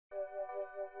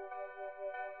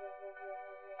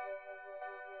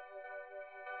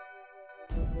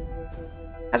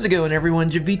How's it going,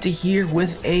 everyone? Jiivita here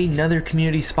with another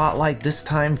community spotlight, this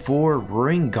time for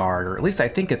Runegard, or at least I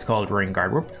think it's called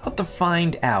Runegard. We're about to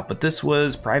find out, but this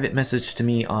was private message to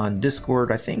me on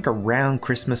Discord, I think around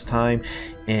Christmas time.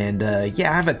 And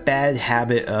yeah, I have a bad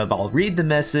habit of I'll read the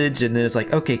message and then it's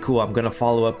like, okay, cool, I'm gonna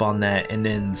follow up on that. And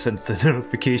then since the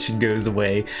notification goes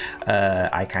away,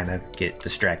 I kind of get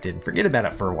distracted and forget about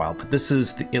it for a while. But this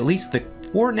is at least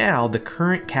for now, the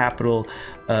current capital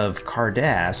of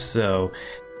Cardass. So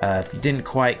if you didn't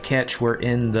quite catch, we're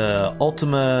in the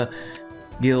Ultima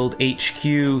Guild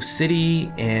HQ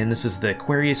city, and this is the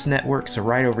Aquarius network. So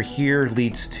right over here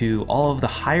leads to all of the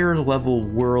higher level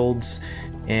worlds,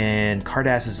 and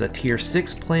Cardass is a tier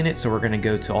 6 planet, so we're going to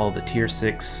go to all the tier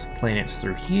 6 planets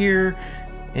through here.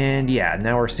 And yeah,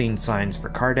 now we're seeing signs for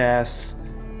Cardass.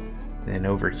 And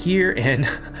over here, and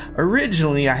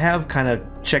originally I have kind of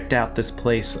checked out this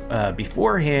place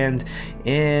beforehand,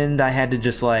 and I had to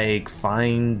just like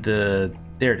find there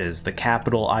it is, the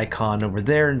capital icon over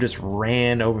there, and just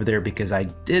ran over there because I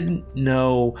didn't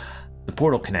know the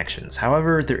portal connections.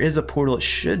 However, there is a portal. It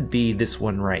should be this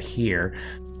one right here.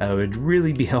 It would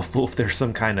really be helpful if there's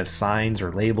some kind of signs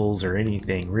or labels or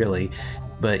anything, really.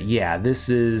 But yeah, this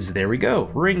is, there we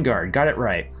go, Runegard, got it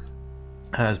right.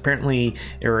 Apparently,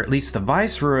 or at least the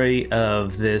viceroy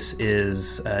of this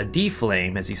is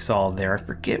D-Flame, as you saw there. I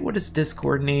forget what his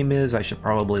Discord name is. I should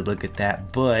probably look at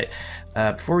that. But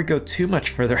before we go too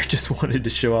much further, I just wanted to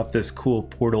show off this cool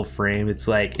portal frame. It's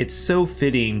like, it's so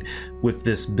fitting with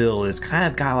this build. It's kind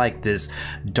of got like this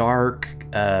dark,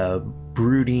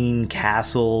 brooding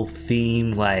castle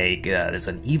theme, like does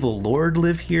an evil lord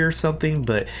live here or something?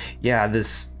 But yeah,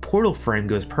 this portal frame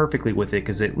goes perfectly with it,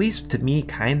 because at least to me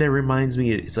kind of reminds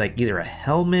me it's like either a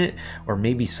helmet or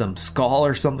maybe some skull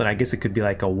or something. I guess it could be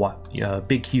like a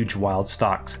big huge wild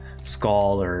stock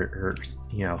skull, or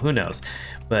you know, who knows.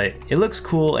 But it looks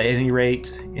cool at any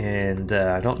rate, and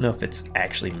I don't know if it's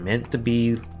actually meant to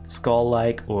be skull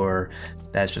like, or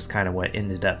that's just kind of what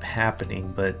ended up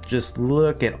happening. But just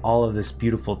look at all of this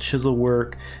beautiful chisel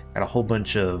work. Got a whole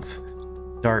bunch of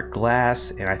dark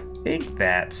glass, and I think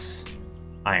that's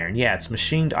iron. Yeah, it's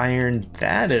machined iron.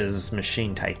 That is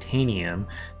machined titanium.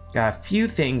 Got a few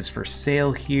things for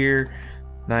sale here.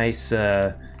 Nice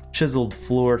chiseled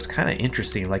floor. It's kind of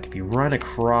interesting. Like if you run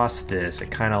across this,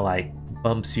 it kind of like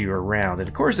bumps you around, and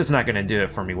of course it's not going to do it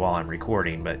for me while I'm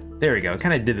recording, but there we go. It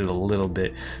kind of did it a little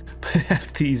bit.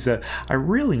 But these I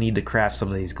really need to craft some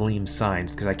of these gleam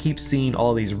signs, because I keep seeing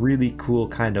all these really cool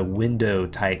kind of window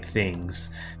type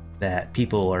things that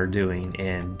people are doing,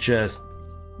 and just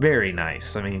very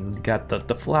nice. I mean, got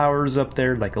the flowers up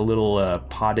there, like a little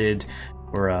potted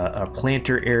or a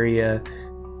planter area.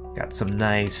 Got some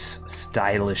nice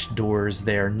stylish doors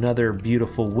there. Another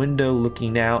beautiful window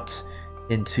looking out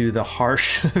into the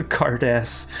harsh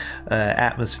Cardass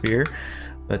atmosphere.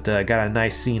 But got a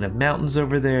nice scene of mountains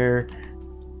over there.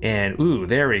 And ooh,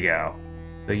 there we go.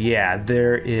 So yeah,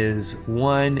 there is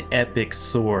one epic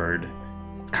sword.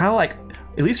 It's kind of like,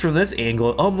 at least from this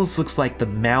angle, it almost looks like the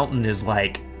mountain is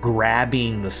like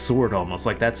grabbing the sword, almost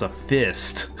like that's a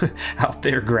fist out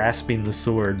there grasping the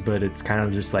sword, but it's kind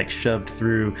of just like shoved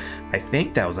through. I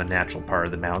think that was a natural part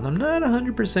of the mountain. I'm not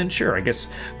 100% sure, I guess,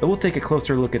 but we'll take a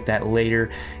closer look at that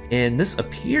later. And this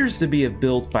appears to be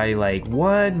built by like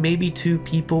one, maybe two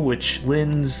people, which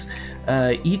lends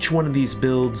each one of these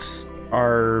builds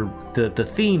are the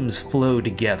themes flow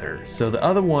together. So the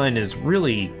other one is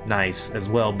really nice as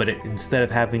well, but instead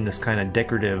of having this kind of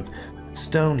decorative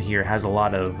stone here, has a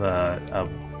lot of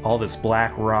all this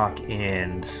black rock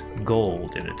and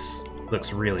gold, and it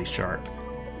looks really sharp.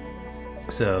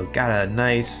 So got a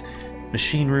nice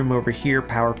machine room over here,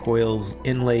 power coils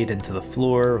inlaid into the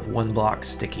floor, one block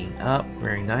sticking up,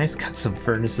 very nice. Got some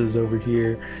furnaces over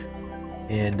here,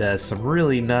 and some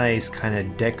really nice kind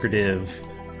of decorative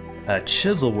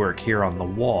chisel work here on the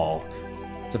wall.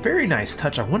 It's a very nice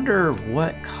touch. I wonder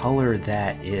what color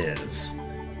that is.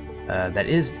 That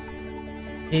is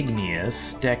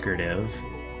igneous, decorative.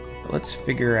 But let's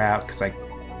figure out, because I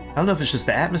don't know if it's just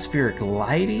the atmospheric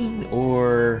lighting,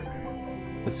 or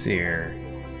let's see here.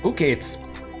 Okay,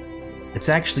 it's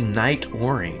actually night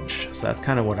orange, so that's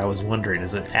kind of what I was wondering.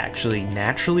 Is it actually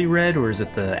naturally red, or is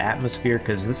it the atmosphere?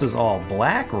 Because this is all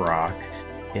black rock,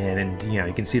 and you know,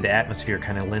 you can see the atmosphere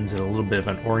kind of lends it a little bit of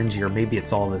an orangey, or maybe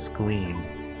it's all this gleam.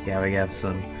 Yeah, we have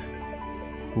some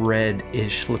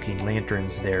red-ish looking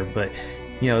lanterns there, but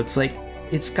you know, it's like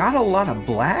it's got a lot of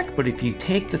black, but if you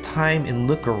take the time and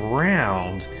look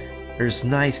around, there's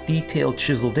nice detail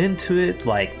chiseled into it.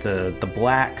 Like the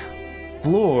black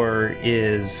floor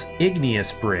is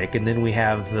igneous brick, and then we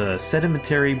have the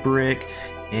sedimentary brick,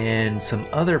 And some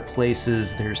other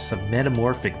places, there's some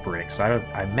metamorphic bricks. I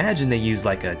imagine they use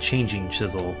like a changing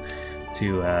chisel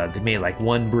to, they made like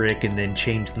one brick and then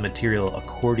change the material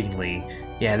accordingly.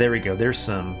 Yeah, there we go. There's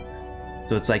some,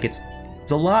 so it's like, it's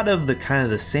a lot of the kind of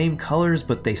the same colors,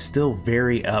 but they still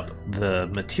vary up the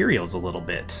materials a little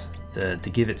bit to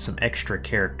give it some extra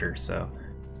character. So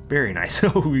very nice. So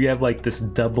we have like this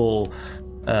double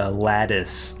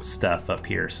lattice stuff up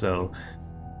here. So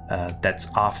that's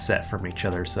offset from each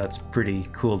other, so that's pretty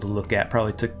cool to look at.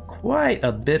 Probably took quite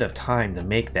a bit of time to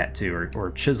make that too,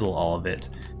 or chisel all of it.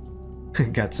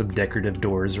 Got some decorative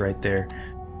doors right there.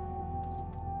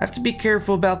 Have to be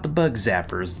careful about the bug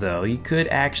zappers though. You could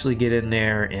actually get in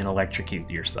there and electrocute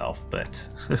yourself, but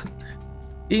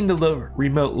being the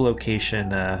remote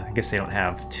location, I guess they don't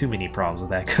have too many problems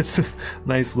with that, because of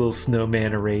nice little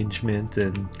snowman arrangement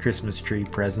and Christmas tree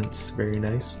presents. Very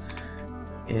nice.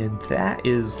 And that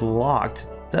is locked.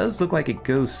 Does look like it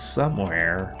goes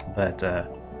somewhere, but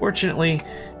fortunately,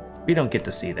 we don't get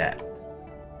to see that.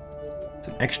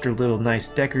 Some extra little nice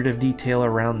decorative detail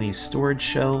around these storage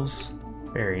shelves.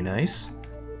 Very nice.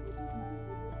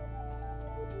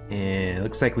 And it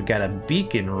looks like we got a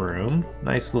beacon room.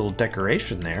 Nice little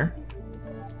decoration there.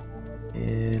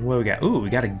 And what do we got? Ooh, we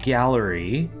got a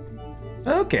gallery.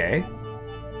 Okay.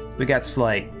 We got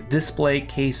like display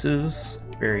cases.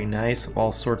 Very nice.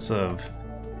 All sorts of...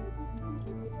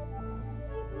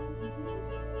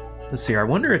 Let's see here. I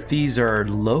wonder if these are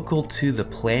local to the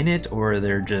planet or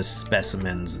they're just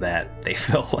specimens that they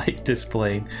felt like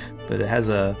displaying. But it has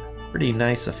a pretty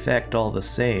nice effect all the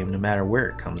same, no matter where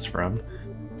it comes from.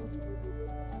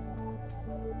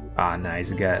 Ah,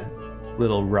 nice. Got a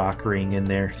little rock ring in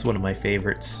there. It's one of my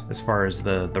favorites as far as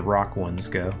the rock ones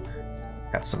go.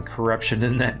 Got some corruption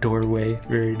in that doorway.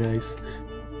 Very nice.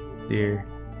 There.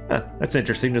 Huh, that's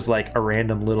interesting. Just like a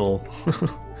random little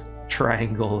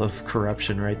triangle of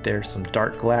corruption right there. Some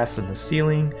dark glass in the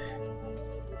ceiling.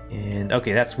 And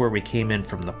okay, that's where we came in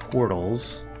from the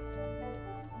portals.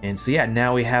 And so yeah,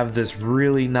 now we have this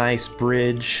really nice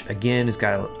bridge. Again, it's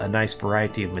got a nice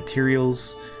variety of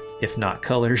materials, if not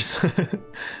colors.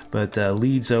 But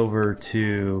leads over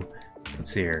to,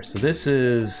 let's see here. So this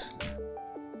is...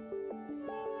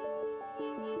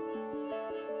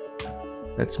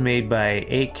 That's made by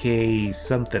AK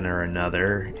something or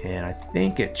another, and I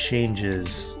think it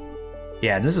changes...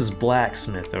 Yeah, and this is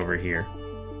blacksmith over here.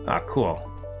 Ah, cool.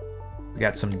 We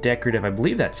got some decorative, I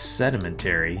believe that's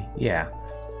sedimentary. Yeah.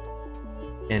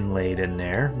 Inlaid in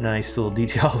there. Nice little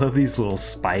detail. I love these little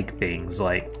spike things,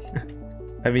 like...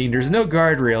 I mean, there's no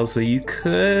guardrail, so you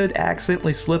could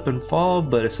accidentally slip and fall,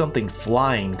 but if something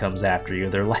flying comes after you,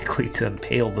 they're likely to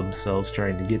impale themselves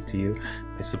trying to get to you,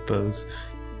 I suppose.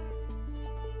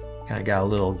 I got a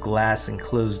little glass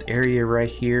enclosed area right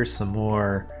here. Some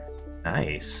more.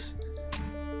 Nice.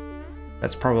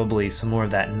 That's probably some more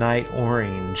of that night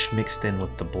orange mixed in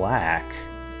with the black.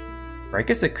 Or I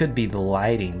guess it could be the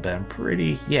lighting, but I'm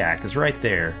pretty... Yeah, because right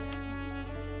there.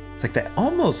 It's like that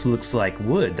almost looks like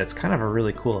wood. That's kind of a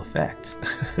really cool effect.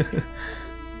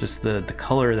 Just the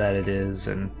color that it is.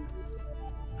 And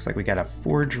looks like we got a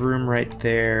forge room right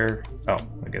there. Oh,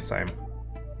 I guess I'm...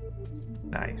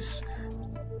 Nice.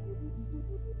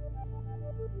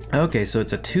 Okay, so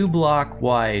it's a 2-block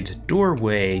wide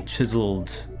doorway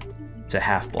chiseled to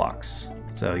half blocks.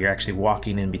 So you're actually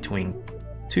walking in between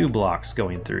 2 blocks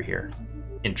going through here.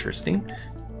 Interesting.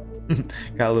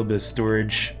 Got a little bit of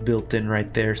storage built in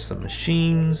right there. Some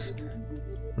machines.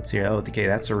 Let's see. Oh, okay,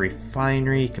 that's a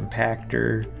refinery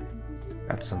compactor.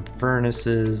 Got some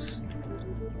furnaces.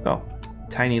 Oh,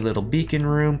 tiny little beacon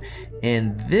room.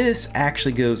 And this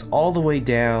actually goes all the way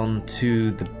down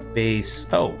to the base.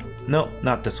 Oh, no,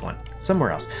 not this one.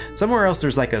 Somewhere else. Somewhere else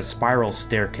there's like a spiral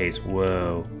staircase.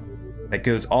 Whoa. That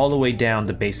goes all the way down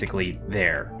to basically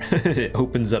there. It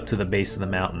opens up to the base of the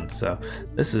mountain. So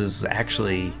this is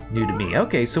actually new to me.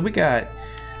 Okay, so we got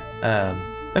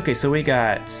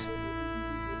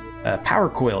power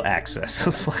coil access.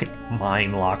 It's like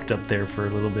mine locked up there for a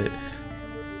little bit.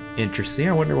 Interesting.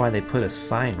 I wonder why they put a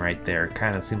sign right there. It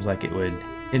kind of seems like it would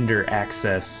hinder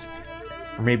access.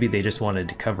 Or maybe they just wanted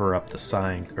to cover up the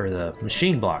sign, or the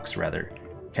machine blocks rather.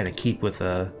 Kind of keep with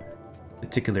a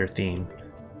particular theme.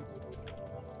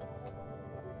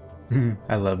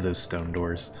 I love those stone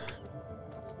doors.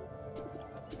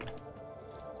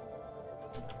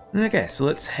 Okay, so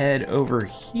let's head over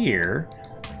here.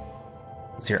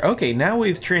 Let's see here. Okay, now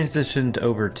we've transitioned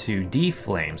over to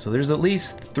D-Flame. So there's at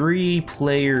least 3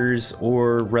 players,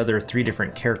 or rather 3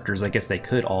 different characters. I guess they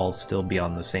could all still be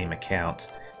on the same account.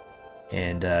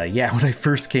 And yeah, when I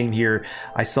first came here,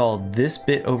 I saw this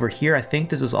bit over here. I think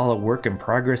this is all a work in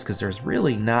progress because there's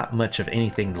really not much of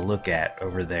anything to look at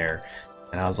over there.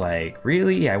 And I was like,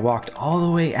 really? I walked all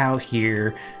the way out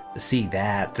here to see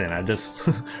that, and I just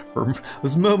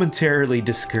was momentarily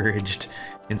discouraged.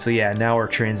 And so yeah, now we're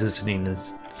transitioning to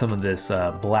some of this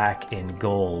black and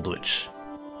gold, which,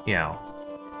 you know,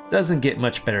 doesn't get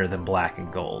much better than black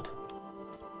and gold.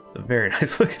 So very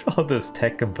nice. Look at all those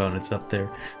tech components up there.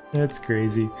 That's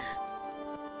crazy.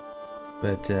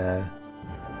 But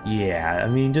yeah, I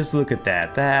mean, just look at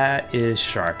that. That is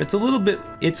sharp. It's a little bit,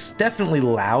 it's definitely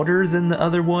louder than the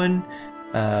other one,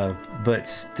 but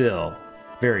still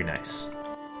very nice.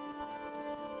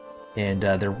 And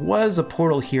there was a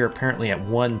portal here apparently at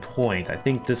one point. I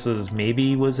think this was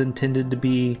maybe was intended to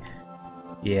be,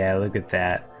 yeah, look at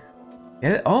that.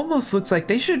 It almost looks like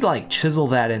they should like chisel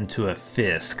that into a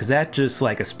fist, because that just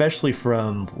like, especially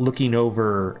from looking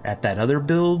over at that other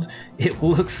build, it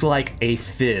looks like a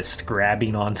fist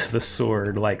grabbing onto the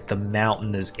sword, like the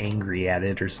mountain is angry at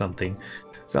it or something.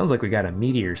 Sounds like we got a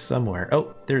meteor somewhere.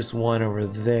 Oh, there's one over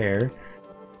there.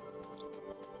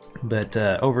 But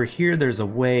over here there's a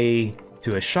way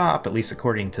to a shop, at least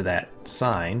according to that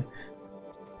sign.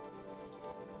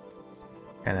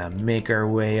 Kind of make our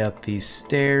way up these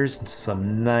stairs.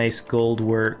 Some nice gold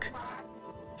work.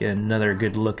 Get another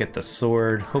good look at the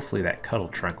sword. Hopefully that cuddle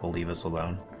trunk will leave us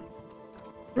alone.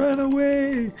 Run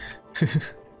away!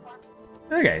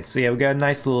 Okay, so yeah, we got a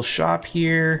nice little shop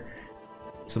here.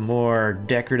 Some more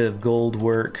decorative gold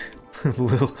work.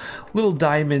 little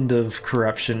diamond of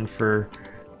corruption for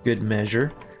good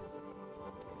measure.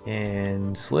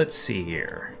 And let's see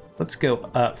here. Let's go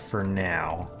up for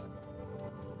now.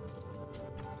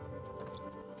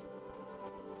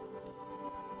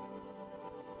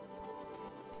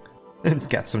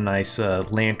 Got some nice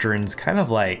lanterns, kind of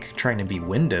like trying to be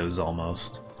windows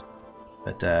almost.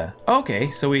 But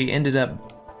okay, so we ended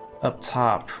up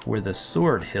top where the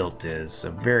sword hilt is.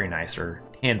 A very nice, or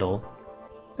handle.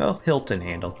 Well, hilt and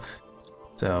handle.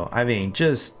 So, I mean,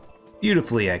 just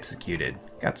beautifully executed.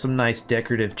 Got some nice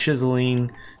decorative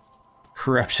chiseling,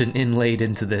 corruption inlaid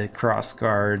into the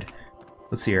crossguard.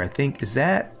 Let's see here, I think, is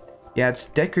that? Yeah, it's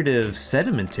decorative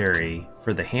sedimentary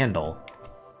for the handle.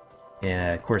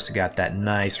 And of course we got that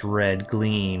nice red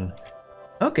gleam.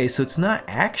 Okay, so it's not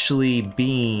actually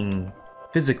being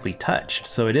physically touched.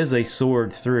 So it is a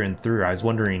sword through and through. I was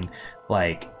wondering,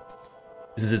 like,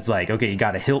 it's like, okay, you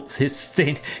got a hilt, his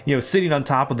thing, you know, sitting on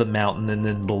top of the mountain, and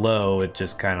then below it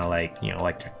just kind of like, you know,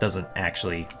 like it doesn't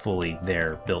actually fully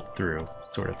there built through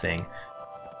sort of thing.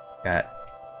 Got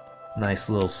nice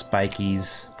little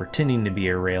spikies pretending to be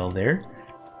a rail there.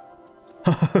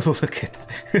 Look at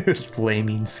the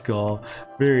flaming skull.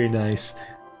 Very nice.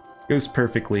 Goes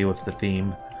perfectly with the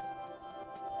theme.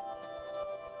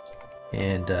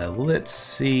 And let's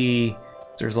see.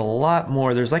 There's a lot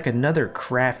more. There's like another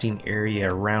crafting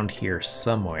area around here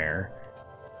somewhere.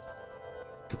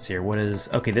 Let's see here. What is...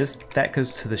 Okay, that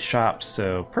goes to the shop,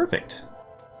 so perfect.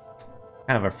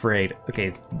 Kind of afraid.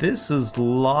 Okay, this is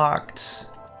locked.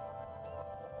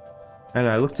 I don't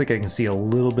know, it looks like I can see a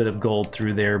little bit of gold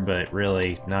through there, but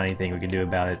really not anything we can do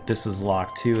about it. This is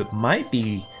locked too. It might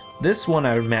be... This one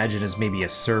I would imagine is maybe a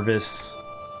service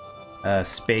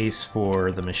space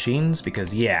for the machines,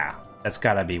 because yeah, that's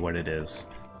gotta be what it is.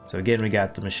 So again, we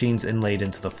got the machines inlaid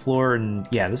into the floor, and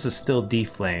yeah, this is still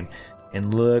D-Flame.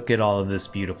 And look at all of this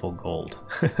beautiful gold.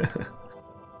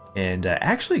 And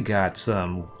actually got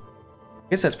some... I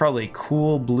guess that's probably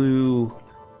cool blue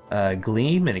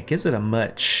gleam, and it gives it a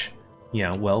much... you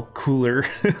know, well, cooler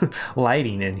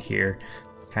lighting in here.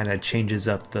 Kind of changes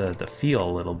up the feel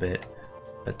a little bit.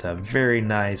 But very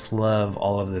nice. Love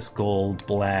all of this gold,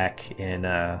 black,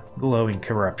 and glowing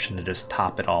corruption to just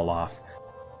top it all off.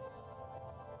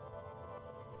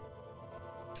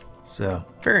 So,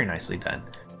 very nicely done.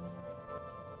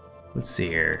 Let's see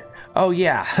here. Oh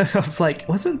yeah, I was like,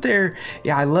 wasn't there...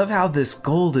 Yeah, I love how this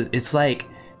gold, it's like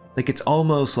it's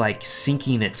almost like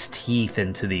sinking its teeth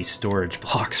into these storage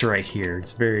blocks right here.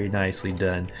 It's very nicely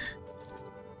done.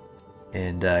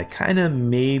 And kind of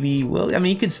maybe, well, I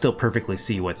mean, you can still perfectly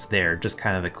see what's there. Just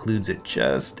kind of occludes it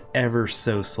just ever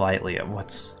so slightly of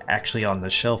what's actually on the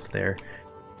shelf there.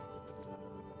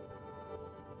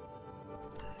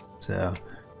 So,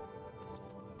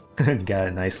 got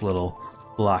a nice little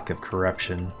block of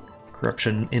corruption.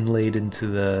 Corruption inlaid into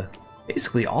the,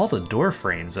 basically all the door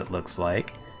frames, it looks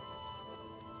like.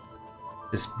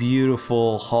 This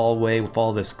beautiful hallway with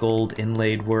all this gold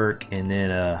inlaid work, and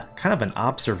then kind of an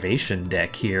observation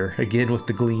deck here, again with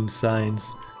the gleam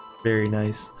signs. Very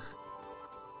nice.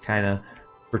 Kind of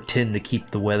pretend to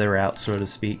keep the weather out, so to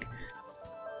speak.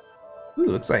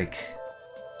 Ooh, looks like...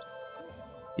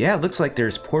 Yeah, it looks like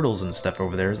there's portals and stuff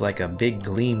over there. There's like a big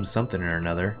gleam something or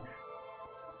another.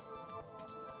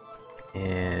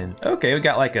 And, okay, we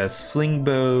got like a sling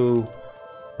bow,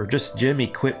 or just gym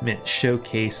equipment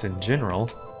showcase in general.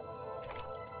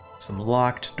 Some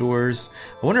locked doors.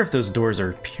 I wonder if those doors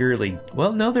are purely...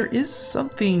 Well, no, there is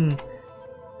something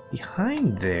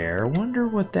behind there. I wonder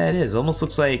what that is. Almost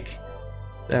looks like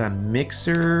a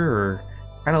mixer, or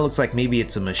kind of looks like maybe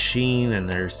it's a machine, and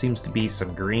there seems to be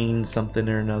some green something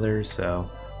or another, so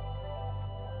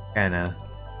kind of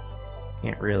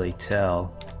can't really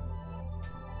tell.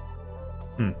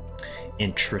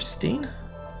 Interesting.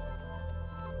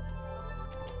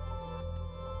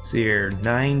 Let's see here,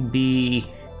 9B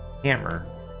hammer,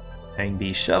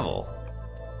 9B shovel,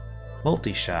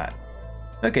 multi-shot.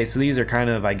 Okay, so these are kind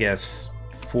of, I guess,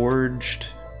 forged.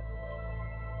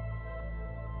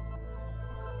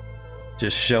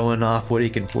 Just showing off what he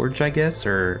can forge, I guess,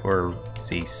 or is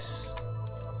he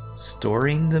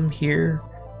storing them here?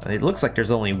 It looks like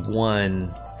there's only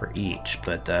one for each,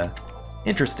 but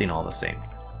interesting all the same.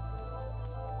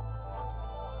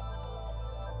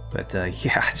 But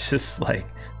yeah, it's just like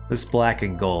this black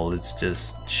and gold is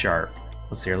just sharp.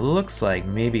 Let's see, it looks like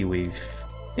maybe I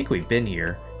think we've been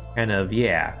here. Kind of,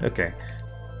 yeah, okay.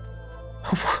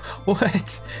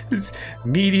 What? This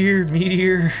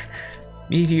meteor.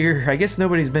 I guess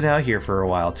nobody's been out here for a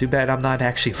while. Too bad I'm not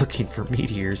actually looking for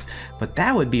meteors. But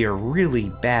that would be a really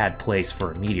bad place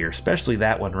for a meteor, especially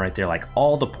that one right there. Like,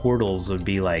 all the portals would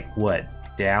be like, what,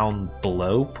 down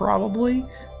below probably?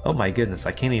 Oh my goodness,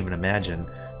 I can't even imagine.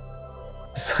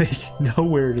 It's like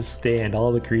nowhere to stand.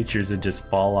 All the creatures would just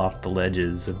fall off the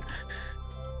ledges. And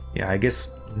yeah, I guess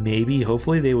maybe,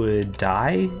 hopefully they would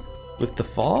die with the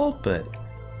fall, but...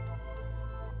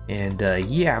 And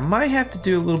yeah, I might have to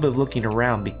do a little bit of looking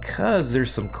around because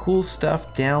there's some cool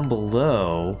stuff down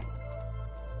below.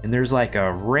 And there's like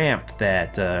a ramp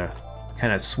that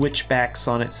kind of switchbacks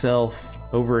on itself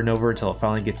over and over until it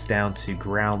finally gets down to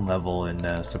ground level,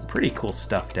 and some pretty cool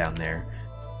stuff down there.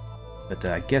 But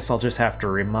I guess I'll just have to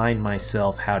remind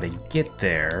myself how to get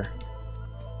there.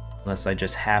 Unless I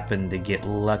just happen to get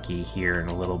lucky here in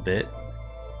a little bit.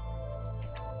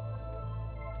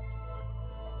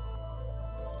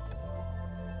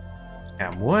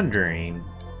 I'm wondering,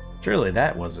 surely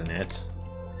that wasn't it.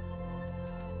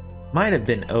 Might have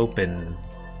been open.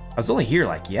 I was only here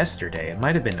like yesterday. It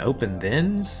might have been open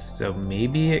then, so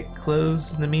maybe it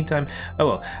closed in the meantime. Oh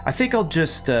well, I think I'll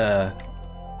just kind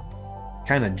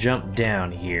of jump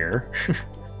down here.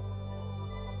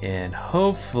 And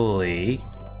hopefully...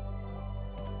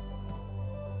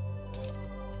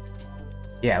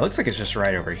 Yeah, it looks like it's just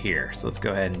right over here. So let's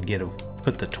go ahead and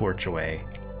put the torch away.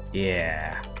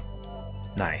 Yeah.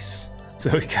 Nice.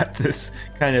 So we got this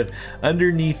kind of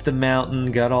underneath the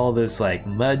mountain, got all this like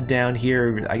mud down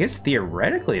here. I guess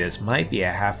theoretically this might be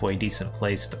a halfway decent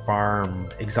place to farm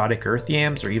exotic earth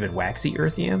yams or even waxy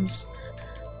earth yams.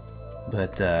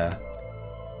 But yeah,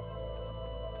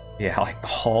 like the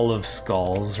Hall of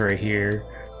Skulls right here.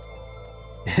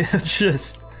 It's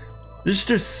just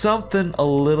something a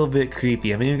little bit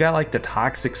creepy. I mean, you got like the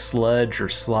toxic sludge or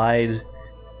slide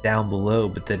down below,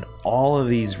 but then all of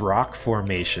these rock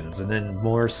formations and then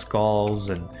more skulls,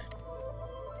 and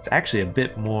it's actually a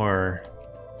bit more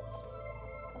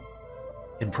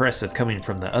impressive coming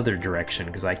from the other direction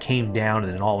because I came down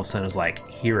and then all of a sudden it was like,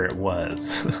 here it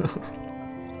was.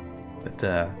 But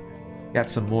got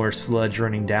some more sludge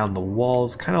running down the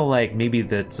walls, kind of like maybe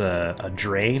that's a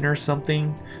drain or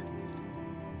something.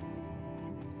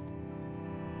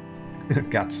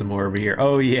 Got some more over here.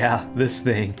 Oh yeah, this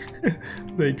thing.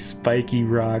 Like spiky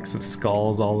rocks of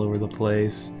skulls all over the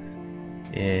place.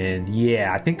 And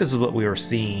yeah, I think this is what we were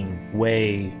seeing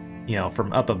way,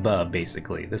 from up above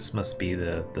basically. This must be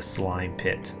the slime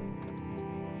pit.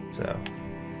 So,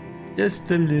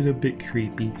 just a little bit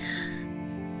creepy.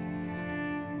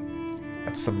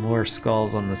 Got some more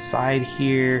skulls on the side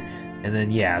here. And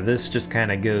then yeah, this just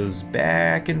kind of goes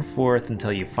back and forth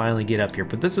until you finally get up here.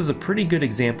 But this is a pretty good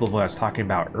example of what I was talking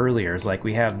about earlier. It's like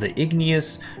we have the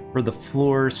igneous for the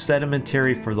floor,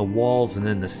 sedimentary for the walls, and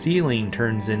then the ceiling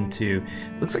turns into,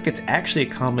 looks like it's actually a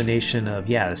combination of,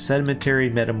 yeah, the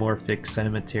sedimentary, metamorphic,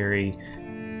 sedimentary.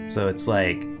 So it's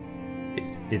like,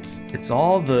 it's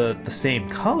all the same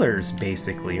colors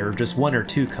basically, or just one or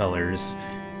two colors,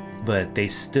 but they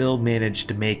still managed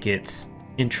to make it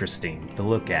interesting to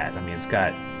look at. I mean, it's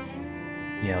got,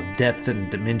 depth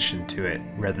and dimension to it,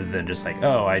 rather than just like,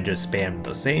 oh, I just spammed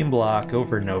the same block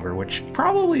over and over, which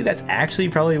that's actually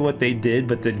probably what they did,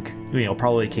 but then,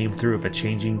 probably came through with a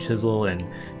changing chisel and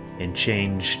and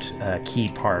changed key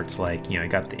parts, like, you know, I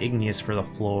got the igneous for the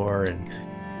floor,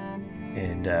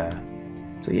 and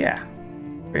so yeah,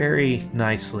 very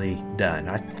nicely done.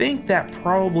 I think that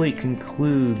probably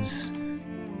concludes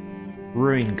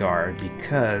Runegard,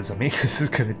 because I mean this is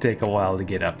going to take a while to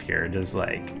get up here. Just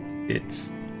like,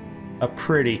 it's a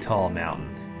pretty tall mountain.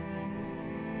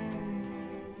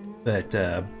 But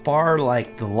bar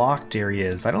like the locked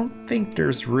areas, I don't think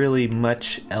there's really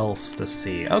much else to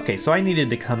see. Okay, so I needed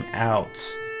to come out,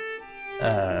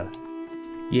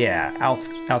 yeah,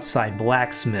 outside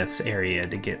Blacksmith's area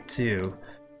to get to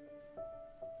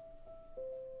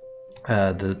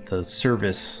the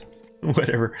service,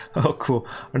 whatever. Oh, cool.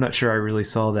 I'm not sure I really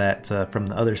saw that from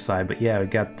the other side, but yeah, we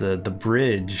got the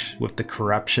bridge with the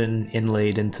corruption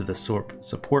inlaid into the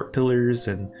support pillars,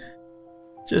 and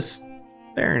just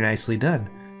very nicely done.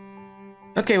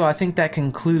 Okay, well, I think that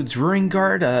concludes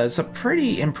Runegard. It's a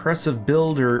pretty impressive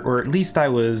build, or at least I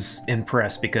was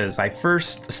impressed, because I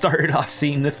first started off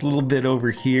seeing this little bit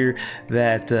over here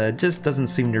that just doesn't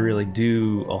seem to really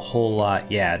do a whole lot.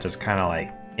 Yeah, it just kind of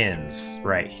like ends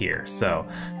right here. So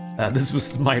this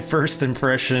was my first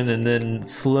impression, and then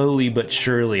slowly but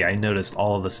surely I noticed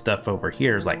all of the stuff over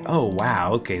here. It's like, oh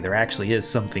wow, okay, there actually is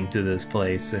something to this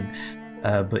place. And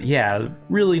but yeah,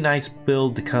 really nice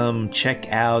build to come check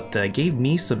out. Gave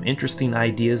me some interesting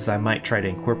ideas that I might try to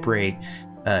incorporate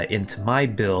into my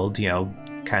build, you know,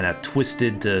 kind of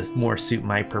twisted to more suit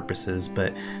my purposes,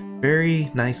 but very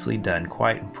nicely done.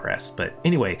 Quite impressed. But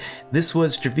anyway, this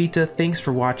was Jiivita. Thanks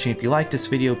for watching. If you liked this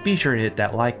video, be sure to hit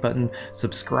that like button,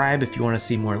 subscribe if you want to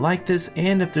see more like this,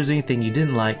 and if there's anything you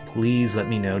didn't like, please let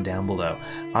me know down below.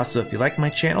 Also, if you like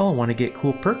my channel and want to get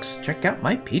cool perks, check out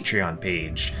my Patreon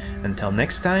page. Until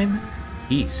next time,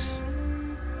 peace.